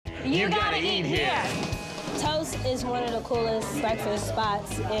You gotta eat here. Toast is one of the coolest breakfast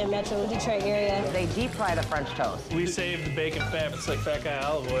spots in Metro Detroit area. They deep fry the French toast. We save the bacon fat. It's like fat guy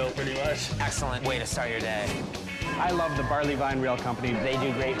olive oil, pretty much. Excellent way to start your day. I love the Barley Vine Rail Company. They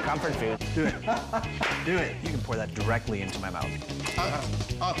do great comfort food. Do it. Do it. You can pour that directly into my mouth.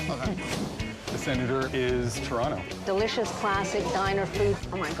 The senator is Toronto. Delicious classic diner food.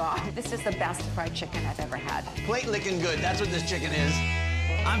 Oh my God, this is the best fried chicken I've ever had. Plate licking good, that's what this chicken is.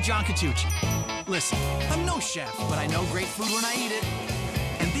 I'm John Catucci. Listen, I'm no chef, but I know great food when I eat it.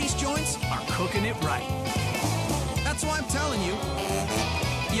 And these joints are cooking it right. That's why I'm telling you,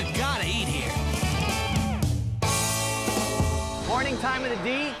 you gotta eat here. Morning time in the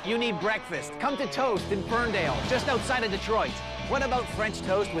D, you need breakfast. Come to Toast in Ferndale, just outside of Detroit. What about French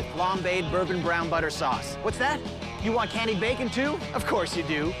toast with flambéed bourbon brown butter sauce? What's that? You want candied bacon too? Of course you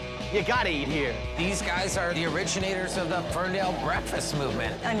do. You gotta eat here. These guys are the originators of the Ferndale breakfast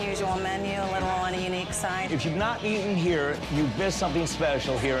movement. Unusual menu, a little on a unique side. If you've not eaten here, you've missed something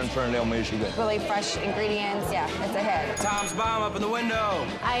special here in Ferndale, Michigan. Really fresh ingredients. Yeah, it's a hit. Tom's Bomb up in the window.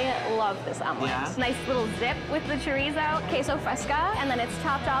 I love this omelet. Yeah? Nice little dip with the chorizo, queso fresca, and then it's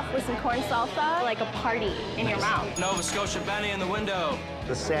topped off with some corn salsa, like a party in your mouth. Nova Scotia Benny in the window.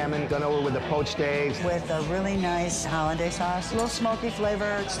 The salmon done over with the poached eggs. With a really nice hollandaise sauce. A little smoky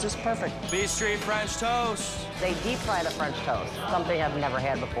flavor, it's just perfect. B Street French toast. They deep fry the French toast, something I've never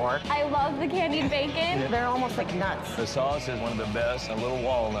had before. I love the candied bacon. They're almost like nuts. The sauce is one of the best, and little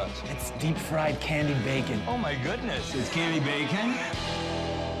walnuts. It's deep fried candied bacon. Oh my goodness, it's candy bacon?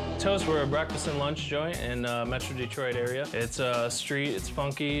 Toast, we're a breakfast and lunch joint in Metro Detroit area. It's street, it's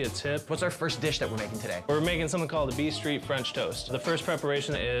funky, it's hip. What's our first dish that we're making today? We're making something called the B Street French toast. The first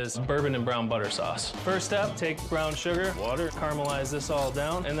preparation is bourbon and brown butter sauce. First step, take brown sugar, water, caramelize this all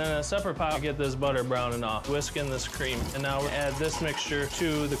down, and then in a separate pot, get this butter browning off. Whisk in this cream, and now we'll add this mixture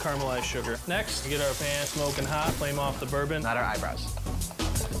to the caramelized sugar. Next, get our pan smoking hot, flame off the bourbon. Not our eyebrows.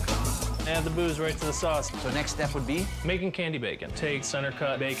 Add the booze right to the sauce. So next step would be? Making candy bacon. Take center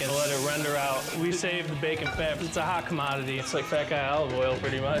cut bacon, let it render out. We save the bacon fat. It's a hot commodity. It's like fat guy olive oil,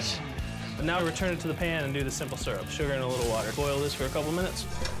 pretty much. But now return it to the pan and do the simple syrup. Sugar and a little water. Boil this for a couple minutes.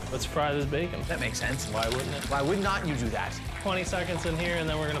 Let's fry this bacon. That makes sense. Why wouldn't it? Why would not you do that? 20 seconds in here, and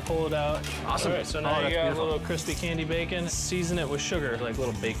then we're gonna pull it out. Awesome. All right, so now you got beautiful. a little crispy candy bacon. Season it with sugar, like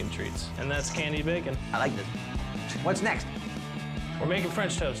little bacon treats. And that's candy bacon. I like this. What's next? We're making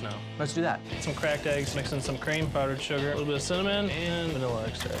French toast now. Let's do that. Some cracked eggs, mix in some cream, powdered sugar, a little bit of cinnamon, and vanilla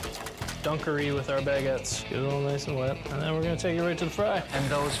extract. Dunkery with our baguettes. Get it all nice and wet. And then we're gonna take it right to the fry. And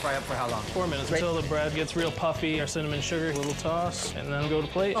those fry up for how long? 4 minutes, Great. until the bread gets real puffy. Our cinnamon sugar, a little toss, and then go to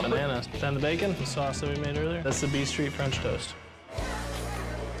plate. Bananas. Then the bacon, the sauce that we made earlier. That's the B Street French toast.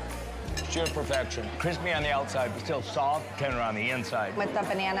 Sheer perfection. Crispy on the outside, but still soft, tender on the inside. With the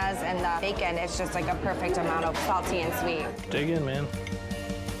bananas and the bacon, it's just like a perfect amount of salty and sweet. Dig in, man.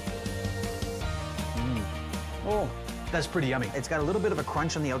 Oh, that's pretty yummy. It's got a little bit of a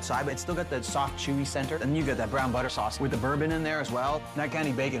crunch on the outside, but it's still got that soft, chewy center. And you got that brown butter sauce with the bourbon in there as well. That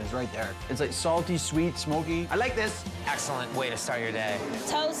candy bacon is right there. It's like salty, sweet, smoky. I like this. Excellent way to start your day.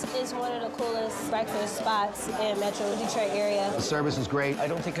 Toast is one of the coolest breakfast spots in Metro Detroit area. The service is great. I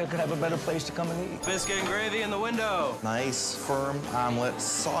don't think I could have a better place to come and eat. Biscuit and gravy in the window. Nice, firm omelet,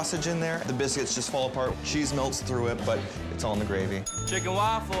 sausage in there. The biscuits just fall apart. Cheese melts through it, but it's all in the gravy. Chicken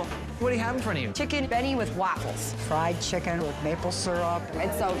waffle. What do you have in front of you? Chicken Benny with waffles. Fried chicken with maple syrup.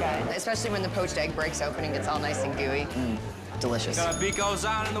 It's so good, especially when the poached egg breaks open and gets all nice and gooey. Delicious. Got a Bico's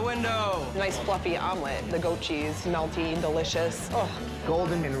on in the window. Nice fluffy omelet. The goat cheese, melty, delicious. Oh,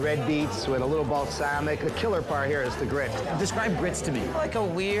 Golden and red beets with a little balsamic. The killer part here is the grit. Describe grits to me. Like a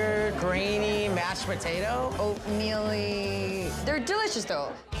weird, grainy mashed potato. Oatmeal-y. They're delicious,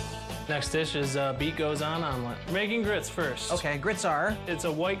 though. Next dish is beet goes on omelet. We're making grits first. Okay, grits are? It's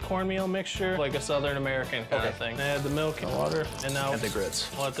a white cornmeal mixture, like a Southern American kind of thing. Add the milk and water, and now Add the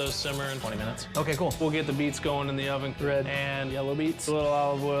grits. Let those simmer in 20 minutes. Okay, cool. We'll get the beets going in the oven. Red and yellow beets, a little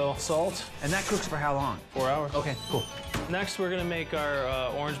olive oil, salt. And that cooks for how long? 4 hours. Okay, cool. Next, we're gonna make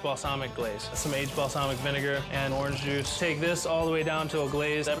our orange balsamic glaze. Some aged balsamic vinegar and orange juice. Take this all the way down to a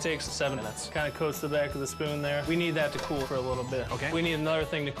glaze. That takes 7 minutes. Kind of coats the back of the spoon there. We need that to cool for a little bit. Okay. We need another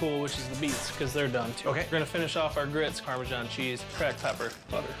thing to cool, which is the beets, because they're done too. Okay. We're gonna finish off our grits, Parmesan cheese, cracked pepper,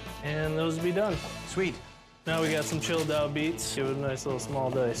 butter. And those will be done. Sweet. Now we got some chilled out beets. Give it a nice little small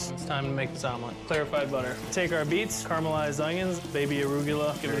dice. It's time to make this omelet. Clarified butter. Take our beets, caramelized onions, baby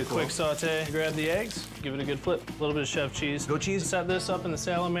arugula, give it a quick saute. Grab the eggs, give it a good flip. A little bit of chef cheese. Goat cheese? Set this up in the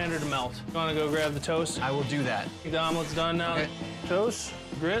salamander to melt. You wanna go grab the toast? I will do that. The omelet's done now. Okay. Toast,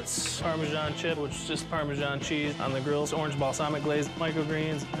 grits, Parmesan chip, which is just Parmesan cheese on the grills, orange balsamic glaze,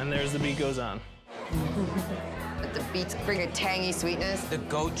 microgreens, and there's the beet goes on. The beets bring a tangy sweetness. The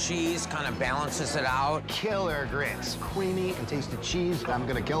goat cheese kind of balances it out. Killer grits. Creamy and tasty cheese. I'm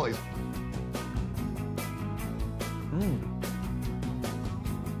gonna kill these.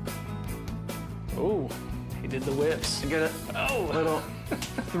 Ooh, he did the whips. You get it? Oh! Little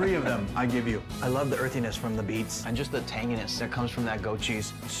 3 of them, I give you. I love the earthiness from the beets and just the tanginess that comes from that goat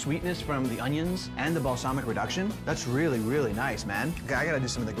cheese. Sweetness from the onions and the balsamic reduction. That's really, really nice, man. Okay, I gotta do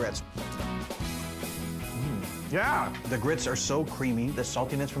some of the grits. Yeah, the grits are so creamy, the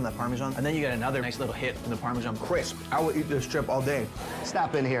saltiness from the Parmesan, and then you get another nice little hit from the Parmesan crisp. I will eat this strip all day.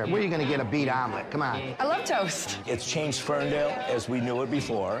 Stop in here. Where are you gonna get a beet omelet? Come on. I love toast. It's changed Ferndale as we knew it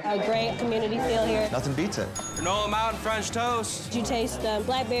before. A great community feel here. Nothing beats it. Granola Mountain French toast. You taste the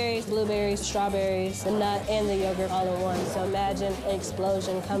blackberries, blueberries, strawberries, the nut, and the yogurt all in one. So imagine an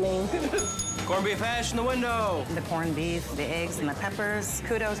explosion coming. Corned beef hash in the window. The corned beef, the eggs, and the peppers.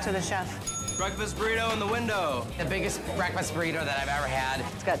 Kudos to the chef. Breakfast burrito in the window. The biggest breakfast burrito that I've ever had.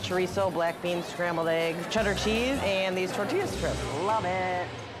 It's got chorizo, black beans, scrambled eggs, cheddar cheese, and these tortilla strips. Love it.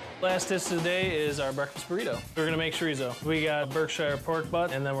 Last dish of the day is our breakfast burrito. We're gonna make chorizo. We got Berkshire pork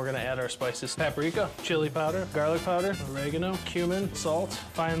butt, and then we're gonna add our spices. Paprika, chili powder, garlic powder, oregano, cumin, salt,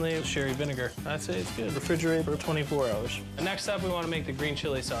 finally sherry vinegar. I'd say it's good. Refrigerate for 24 hours. And next up, we wanna make the green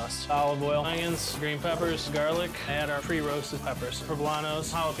chili sauce. Olive oil, onions, green peppers, garlic, add our pre-roasted peppers,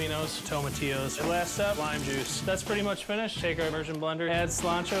 poblanos, jalapenos, tomatillos. And last step, lime juice. That's pretty much finished. Take our immersion blender, add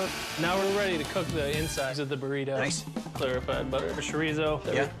cilantro. Now we're ready to cook the insides of the burrito. Nice. Clarified butter, chorizo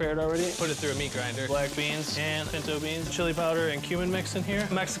that we prepared already. Put it through a meat grinder. Black beans and pinto beans, chili powder and cumin mix in here.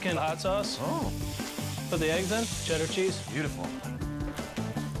 Mexican hot sauce. Oh. Put the eggs in, cheddar cheese. Beautiful.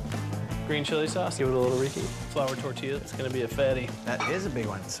 Green chili sauce. Give it a little reheat. Flour tortilla. It's gonna be a fatty. That is a big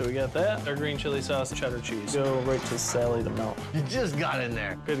one. So we got that. Our green chili sauce, cheddar cheese. Go right to Sally to melt. You just got in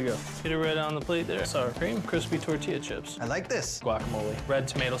there. Good to go. Get it right on the plate there. Sour cream, crispy tortilla chips. I like this. Guacamole, red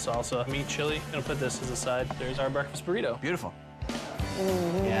tomato salsa, meat chili. Gonna put this as a side. There's our breakfast burrito. Beautiful.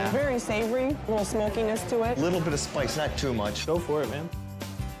 Yeah. Very savory, a little smokiness to it. A little bit of spice, not too much. Go for it, man.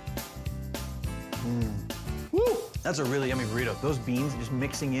 Woo! That's a really yummy burrito. Those beans just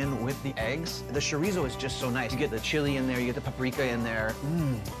mixing in with the eggs. The chorizo is just so nice. You get the chili in there, you get the paprika in there.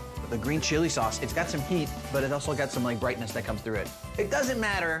 The green chili sauce, it's got some heat, but it also got some like brightness that comes through it. It doesn't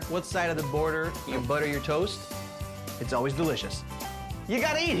matter what side of the border you butter your toast, it's always delicious. You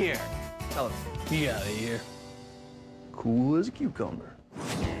gotta eat here. Tell them. You gotta eat here. Cool as a cucumber.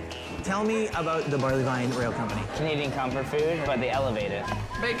 Tell me about the Barley Vine Rail Company. Canadian comfort food, but they elevate it.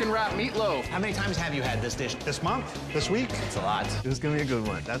 Bacon wrapped meatloaf. How many times have you had this dish? This month? This week? It's a lot. This is gonna be a good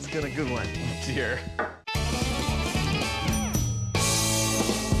one. That's gonna be a good one. Dear.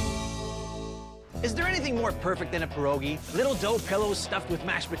 Is there anything more perfect than a pierogi? Little dough pillows stuffed with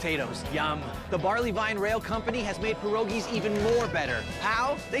mashed potatoes. Yum. The Barley Vine Rail Company has made pierogies even more better.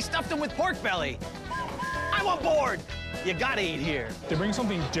 How? They stuffed them with pork belly. I'm on board. You gotta eat here. They bring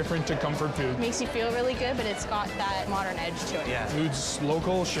something different to comfort food. Makes you feel really good, but it's got that modern edge to it. Yeah. Food's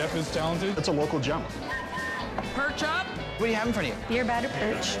local, chef is talented. It's a local gem. Perch up. What do you have in front of you? Beer battered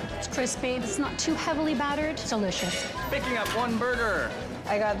perch. It's crispy. It's not too heavily battered. It's delicious. Picking up one burger.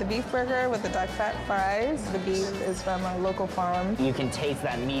 I got the beef burger with the duck fat fries. The beef is from a local farm. You can taste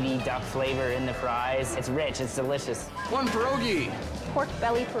that meaty duck flavor in the fries. It's rich, it's delicious. One pierogi. Pork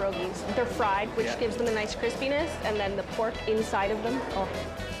belly pierogies. They're fried, which gives them a nice crispiness, and then the pork inside of them. Oh.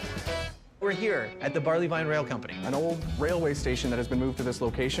 We're here at the Barley Vine Rail Company. An old railway station that has been moved to this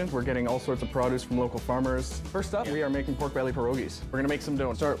location. We're getting all sorts of produce from local farmers. First up, we are making pork belly pierogies. We're gonna make some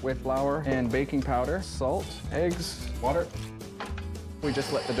dough. Start with flour and baking powder, salt, eggs, water. We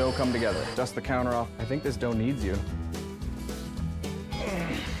just let the dough come together. Dust the counter off. I think this dough needs you.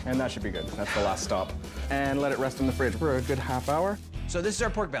 And that should be good. That's the last stop. And let it rest in the fridge for a good half hour. So this is our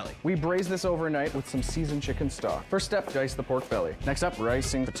pork belly. We braise this overnight with some seasoned chicken stock. First step, dice the pork belly. Next up,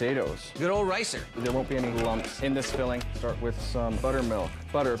 ricing potatoes. Good old ricer. There won't be any lumps in this filling. Start with some buttermilk,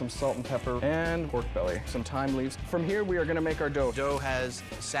 butter, some salt and pepper, and pork belly. Some thyme leaves. From here, we are gonna make our dough. Dough has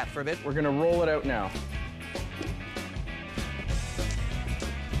sat for a bit. We're gonna roll it out now.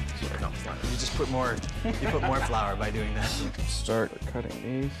 You just put more, you put more flour by doing that. Start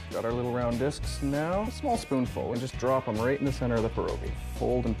cutting these. Got our little round discs now. A small spoonful, and just drop them right in the center of the pierogi.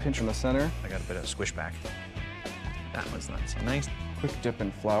 Fold and pinch in the center. I got a bit of squish back. That one's not so nice. Quick dip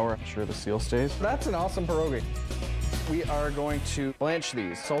in flour, ensure the seal stays. That's an awesome pierogi. We are going to blanch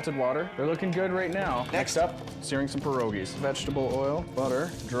these. Salted water. They're looking good right now. Next up, searing some pierogies. Vegetable oil, butter,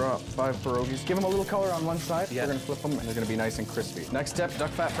 drop 5 pierogies. Give them a little color on one side. We're gonna flip them and they're gonna be nice and crispy. Next step, duck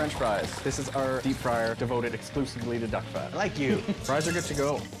fat French fries. This is our deep fryer devoted exclusively to duck fat. I like you. Fries are good to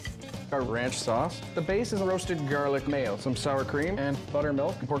go. Our ranch sauce. The base is a roasted garlic mayo, some sour cream, and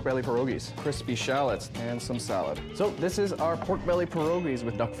buttermilk, and pork belly pierogies, crispy shallots, and some salad. So this is our pork belly pierogies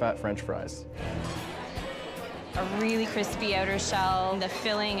with duck fat French fries. A really crispy outer shell. The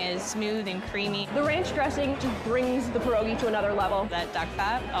filling is smooth and creamy. The ranch dressing just brings the pierogi to another level. That duck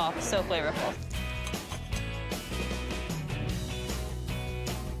fat, oh, so flavorful.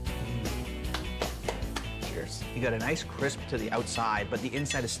 Cheers. You got a nice crisp to the outside, but the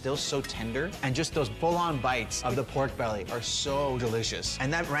inside is still so tender. And just those full-on bites of the pork belly are so delicious.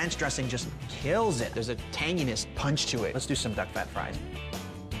 And that ranch dressing just kills it. There's a tanginess punch to it. Let's do some duck fat fries.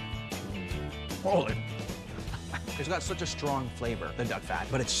 Holy. It's got such a strong flavor, the duck fat,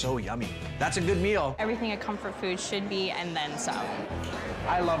 but it's so yummy. That's a good meal. Everything a comfort food should be, and then some.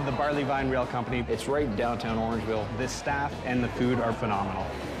 I love the Barley Vine Rail Company. It's right downtown Orangeville. The staff and the food are phenomenal.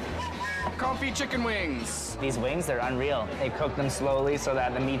 Comfy chicken wings. These wings, they're unreal. They cook them slowly so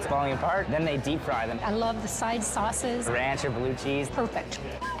that the meat's falling apart. Then they deep fry them. I love the side sauces. Ranch or blue cheese. Perfect.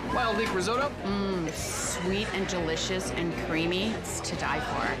 Wild leek risotto. Sweet and delicious and creamy. It's to die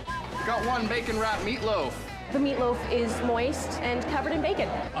for. Got one bacon wrapped meatloaf. The meatloaf is moist and covered in bacon.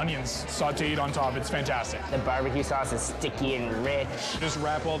 Onions sauteed on top, it's fantastic. The barbecue sauce is sticky and rich. Just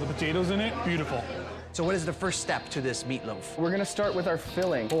wrap all the potatoes in it, beautiful. So what is the first step to this meatloaf? We're gonna start with our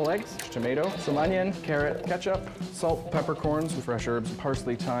filling. Whole eggs, tomato, some onion, carrot, ketchup, salt, peppercorns, fresh herbs,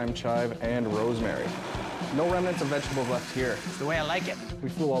 parsley, thyme, chive, and rosemary. No remnants of vegetables left here. It's the way I like it. We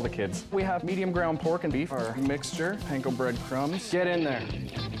fool all the kids. We have medium ground pork and beef, our mixture, panko bread crumbs. Get in there.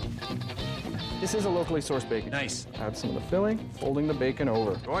 This is a locally sourced bacon. Nice. Add some of the filling, folding the bacon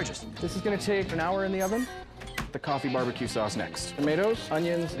over. Gorgeous. This is gonna take an hour in the oven. The coffee barbecue sauce next. Tomatoes,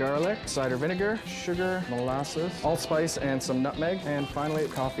 onions, garlic, cider vinegar, sugar, molasses, allspice, and some nutmeg, and finally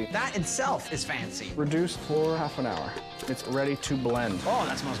coffee. That itself is fancy. Reduced for half an hour. It's ready to blend. Oh,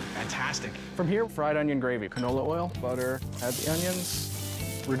 that smells fantastic. From here, fried onion gravy, canola oil, butter, add the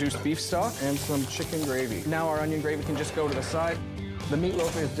onions, reduced beef stock, and some chicken gravy. Now our onion gravy can just go to the side. The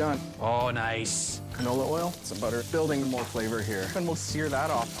meatloaf is done. Oh, nice. Canola oil, some butter, building more flavor here. And we'll sear that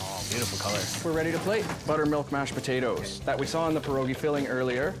off. Oh, beautiful colors. We're ready to plate. Buttermilk mashed potatoes that we saw in the pierogi filling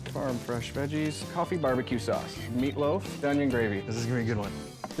earlier. Farm fresh veggies, coffee barbecue sauce, meatloaf, onion gravy. This is gonna be a good one.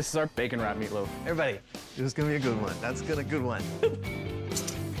 This is our bacon wrap meatloaf. Everybody, this is gonna be a good one. That's gonna good one. Oh,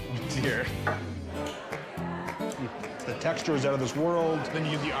 dear. The texture is out of this world. Then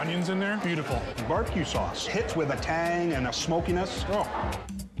you get the onions in there, beautiful. Barbecue sauce hits with a tang and a smokiness. Oh.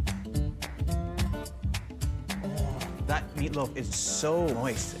 That meatloaf is so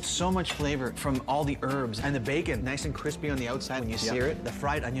moist. So much flavor from all the herbs. And the bacon, nice and crispy on the outside when you sear it. The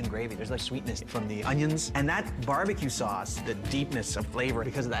fried onion gravy, there's like sweetness from the onions. And that barbecue sauce, the deepness of flavor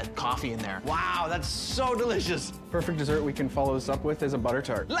because of that coffee in there. Wow, that's so delicious. Perfect dessert we can follow this up with is a butter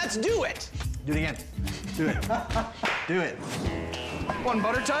tart. Let's do it. Do it again. Do it. Do it. One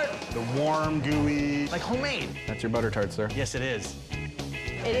butter tart. The warm, gooey. Like homemade. That's your butter tart, sir. Yes, it is.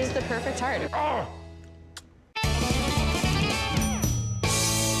 It is the perfect tart. Oh.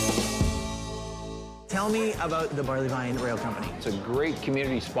 Tell me about the Barley Vine Rail Company. It's a great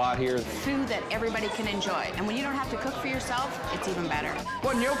community spot here. Food that everybody can enjoy. And when you don't have to cook for yourself, it's even better.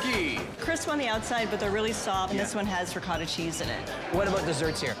 One gnocchi. Crisp on the outside, but they're really soft, and this one has ricotta cheese in it. What about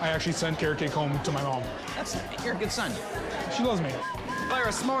desserts here? I actually sent carrot cake home to my mom. You're a good son. She loves me. Fire a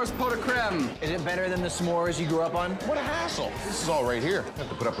s'mores pot de creme. Is it better than the s'mores you grew up on? What a hassle. This is all right here. You have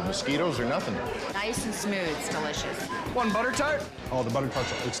to put up with mosquitoes or nothing. Nice and smooth. It's delicious. One butter tart. Oh, the butter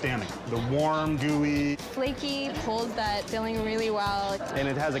tart's outstanding. The warm, gooey. Flaky, holds that filling really well. And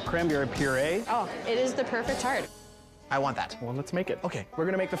it has a cranberry puree. Oh, it is the perfect tart. I want that. Well, let's make it. Okay. We're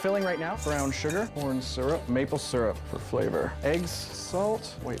gonna make the filling right now. Brown sugar, corn syrup, maple syrup for flavor. Eggs,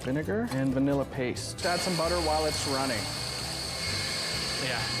 salt, white vinegar, and vanilla paste. Add some butter while it's running.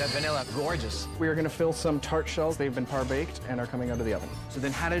 Yeah, that vanilla, gorgeous. We are gonna fill some tart shells. They've been par-baked and are coming out of the oven. So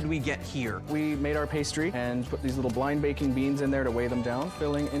then how did we get here? We made our pastry and put these little blind baking beans in there to weigh them down,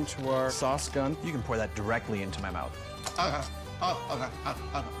 filling into our sauce gun. You can pour that directly into my mouth.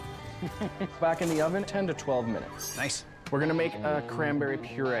 Back in the oven, 10 to 12 minutes. Nice. We're gonna make a cranberry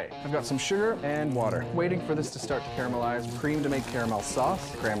puree. I've got some sugar and water. Waiting for this to start to caramelize. Cream to make caramel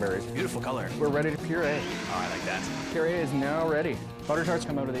sauce. Cranberries. Beautiful color. We're ready to puree. Oh, I like that. Puree is now ready. Butter tarts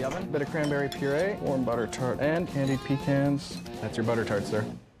come out of the oven. Bit of cranberry puree, warm butter tart, and candied pecans. That's your butter tart, sir.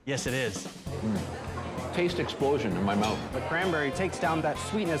 Yes, it is. Taste explosion in my mouth. The cranberry takes down that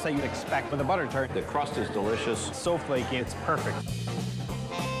sweetness that you'd expect with a butter tart. The crust is delicious. So flaky, it's perfect.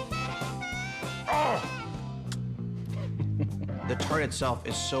 The tart itself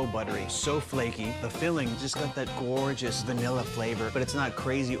is so buttery, so flaky. The filling just got that gorgeous vanilla flavor, but it's not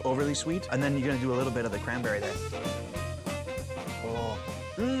crazy overly sweet. And then you're gonna do a little bit of the cranberry there. Oh.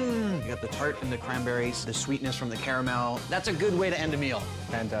 You got the tart and the cranberries, the sweetness from the caramel. That's a good way to end a meal.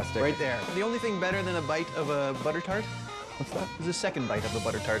 Fantastic. Right there. The only thing better than a bite of a butter tart? What's that? Is a second bite of a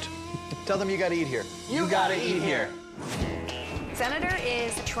butter tart. Tell them you gotta eat here. You gotta eat here. Senator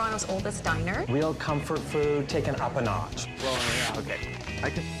is Toronto's oldest diner. Real comfort food taken up a notch. Okay. I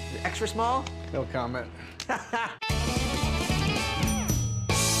can, extra small? No comment.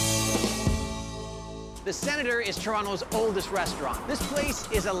 The Senator is Toronto's oldest restaurant. This place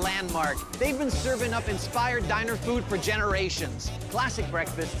is a landmark. They've been serving up inspired diner food for generations. Classic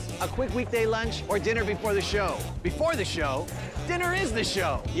breakfasts, a quick weekday lunch, or dinner before the show. Before the show, dinner is the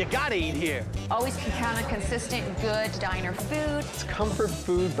show. You gotta eat here. Always can count on consistent, good diner food. It's comfort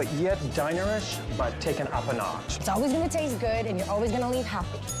food, but yet dinerish, but taken up a notch. It's always gonna taste good, and you're always gonna leave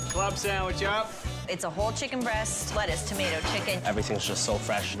happy. Club sandwich up. It's a whole chicken breast, lettuce, tomato, chicken. Everything's just so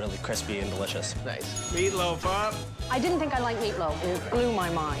fresh, really crispy and delicious. Nice. Meatloaf up. I didn't think I liked meatloaf. It blew my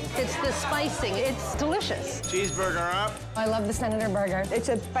mind. It's the spicing. It's delicious. Cheeseburger up. I love the Senator burger. It's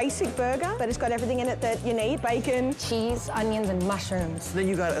a basic burger, but it's got everything in it that you need. Bacon. Cheese, onions, and mushrooms. Then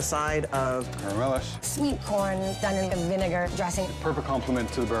you got a side of Relish. Sweet corn done in a vinegar dressing. Perfect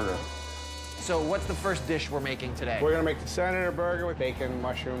complement to the burger. So what's the first dish we're making today? We're gonna make the Senator burger with bacon,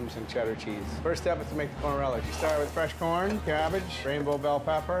 mushrooms, and cheddar cheese. First step is to make the corn relish. You start with fresh corn, cabbage, rainbow bell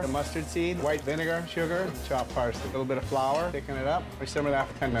pepper, the mustard seed, white vinegar, sugar, chopped parsley. A little bit of flour, thicken it up. We simmer that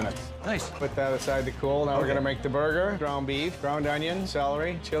for 10 minutes. Nice. Put that aside to cool. Now we're gonna make the burger. Ground beef, ground onion,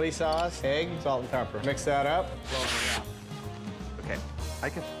 celery, chili sauce, egg, salt and pepper. Mix that up. Okay. I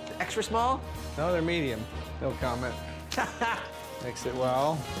can, extra small? No, they're medium. No comment. Mix it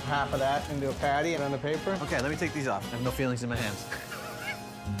well. Half of that into a patty and on the paper. Okay, let me take these off. I have no feelings in my hands.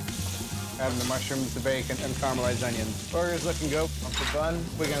 Adding the mushrooms, the bacon, and caramelized onions. Burger's looking good. Off the bun.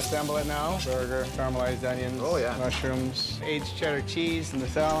 We can assemble it now. Burger, caramelized onions, mushrooms, aged cheddar cheese, and the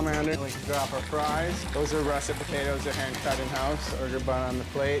salamander. We can drop our fries. Those are russet potatoes. They're hand cut in-house. Burger bun on the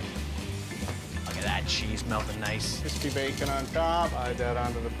plate. Look at that cheese melting nice. Crispy bacon on top. Add that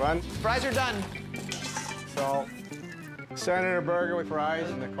onto the bun. Fries are done. Salt. Senator burger with fries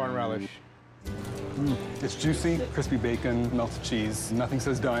and the corn relish. It's juicy, crispy bacon, melted cheese. Nothing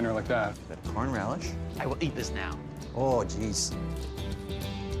says diner like that. That corn relish? I will eat this now. Oh, jeez.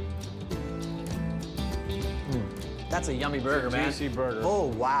 That's a yummy burger, man. Juicy burger. Oh,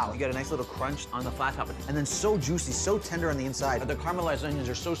 wow. You got a nice little crunch on the flat top. And then so juicy, so tender on the inside. The caramelized onions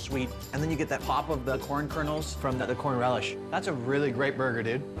are so sweet. And then you get that pop of the corn kernels from the corn relish. That's a really great burger,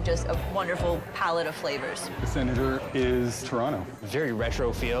 dude. Just a wonderful palette of flavors. The Senator is Toronto. Very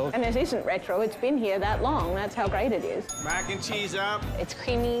retro feel. And it isn't retro. It's been here that long. That's how great it is. Mac and cheese up. It's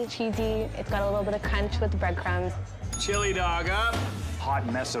creamy, cheesy. It's got a little bit of crunch with the breadcrumbs. Chili dog up. Hot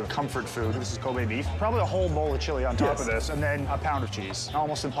mess of comfort food. This is Kobe beef. Probably a whole bowl of chili on top of this, and then a pound of cheese.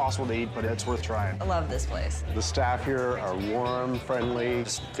 Almost impossible to eat, but it's worth trying. I love this place. The staff here are warm, friendly.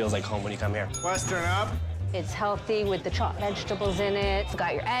 Just feels like home when you come here. Western up. It's healthy with the chopped vegetables in it. It's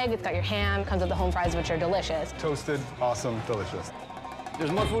got your egg, it's got your ham. Comes with the home fries, which are delicious. Toasted, awesome, delicious. There's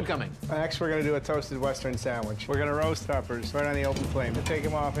more food coming. Next, we're gonna do a toasted Western sandwich. We're gonna roast peppers right on the open flame. We'll take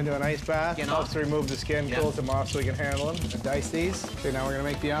them off into an ice bath. Skin Helps off. to remove the skin, cools them off so we can handle them. And dice these. Okay, now we're gonna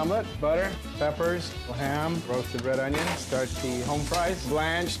make the omelet. Butter, peppers, ham, roasted red onion. Start the home fries.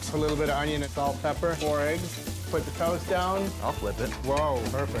 Blanched, a little bit of onion and salt, pepper, 4 eggs. Put the toast down. I'll flip it. Whoa,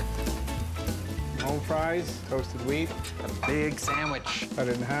 perfect. Home fries, toasted wheat. Got a big sandwich. Cut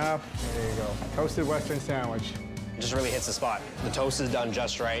it in half. There you go. Toasted Western sandwich. It just really hits the spot. The toast is done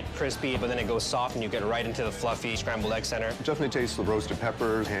just right, crispy, but then it goes soft and you get right into the fluffy scrambled egg center. Definitely tastes the roasted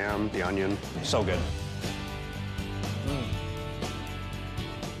peppers, ham, the onion. So good.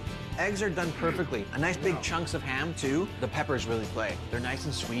 Eggs are done perfectly. A nice big chunks of ham, too. The peppers really play. They're nice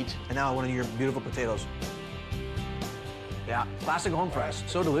and sweet. And now one of your beautiful potatoes. Yeah, classic home fries.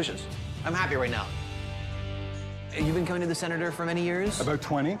 So delicious. I'm happy right now. You've been coming to the Senator for many years? About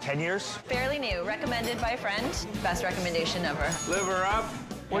 20. 10 years? Fairly new, recommended by a friend. Best recommendation ever. Liver up.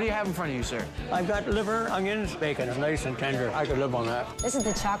 What do you have in front of you, sir? I've got liver, onions, bacon. It's nice and tender. I could live on that. This is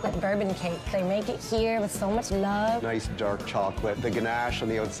the chocolate bourbon cake. They make it here with so much love. Nice dark chocolate. The ganache on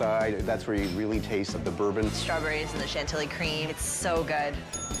the outside, that's where you really taste the bourbon. Strawberries and the chantilly cream. It's so good.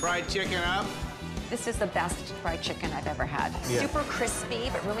 Fried chicken up. This is the best fried chicken I've ever had. Yeah. Super crispy,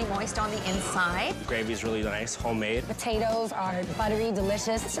 but really moist on the inside. The gravy's really nice, homemade. Potatoes are buttery,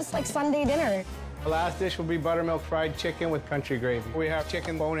 delicious. It's just like Sunday dinner. The last dish will be buttermilk fried chicken with country gravy. We have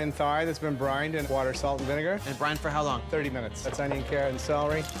chicken bone-in thigh that's been brined in water, salt, and vinegar. And brined for how long? 30 minutes. That's onion, carrot, and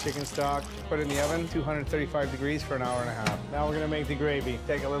celery. Chicken stock, put it in the oven, 235 degrees for an hour and a half. Now we're gonna make the gravy.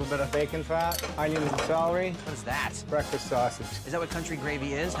 Take a little bit of bacon fat, onions and celery. What is that? Breakfast sausage. Is that what country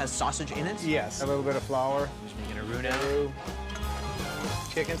gravy is? Has sausage in it? Yes. A little bit of flour. Just making a roux now.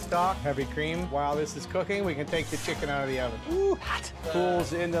 Chicken stock, heavy cream. While this is cooking, we can take the chicken out of the oven. Ooh, hot.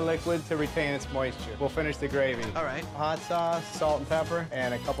 Cools in the liquid to retain its moisture. We'll finish the gravy. All right. Hot sauce, salt and pepper,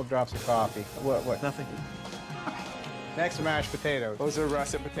 and a couple drops of coffee. What? Nothing. Next, mashed potatoes. Those are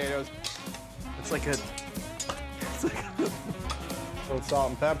russet potatoes. It's like a... A little salt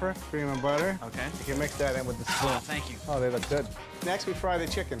and pepper, cream and butter. Okay. You can mix that in with the spoon. Oh, thank you. Oh, they look good. Next, we fry the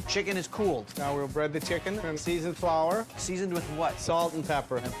chicken. Chicken is cooled. Now we'll bread the chicken and seasoned flour. Seasoned with what? Salt and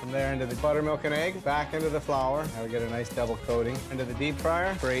pepper. And from there into the buttermilk and egg, back into the flour. Now we get a nice double coating. Into the deep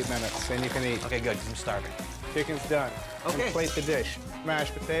fryer for 8 minutes. Then you can eat. Okay, good. I'm starving. Chicken's done. Okay. And plate the dish.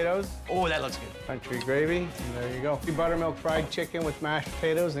 Mashed potatoes. Oh, that looks good. Country gravy. And there you go. Buttermilk fried chicken with mashed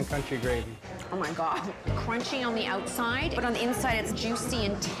potatoes and country gravy. Oh my God. Crunchy on the outside, but on the inside it's juicy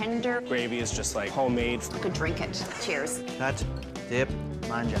and tender. Gravy is just like homemade. I could drink it. Cheers. That's dip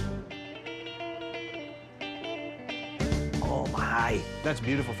manja. Oh my. That's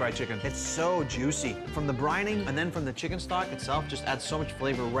beautiful fried chicken. It's so juicy. From the brining and then from the chicken stock itself just adds so much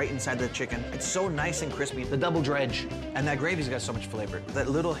flavor right inside the chicken. It's so nice and crispy. The double dredge. And that gravy's got so much flavor. That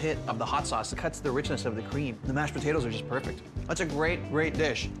little hit of the hot sauce cuts the richness of the cream. The mashed potatoes are just perfect. That's a great, great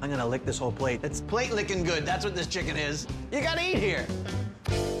dish. I'm gonna lick this whole plate. It's plate licking good. That's what this chicken is. You gotta eat here.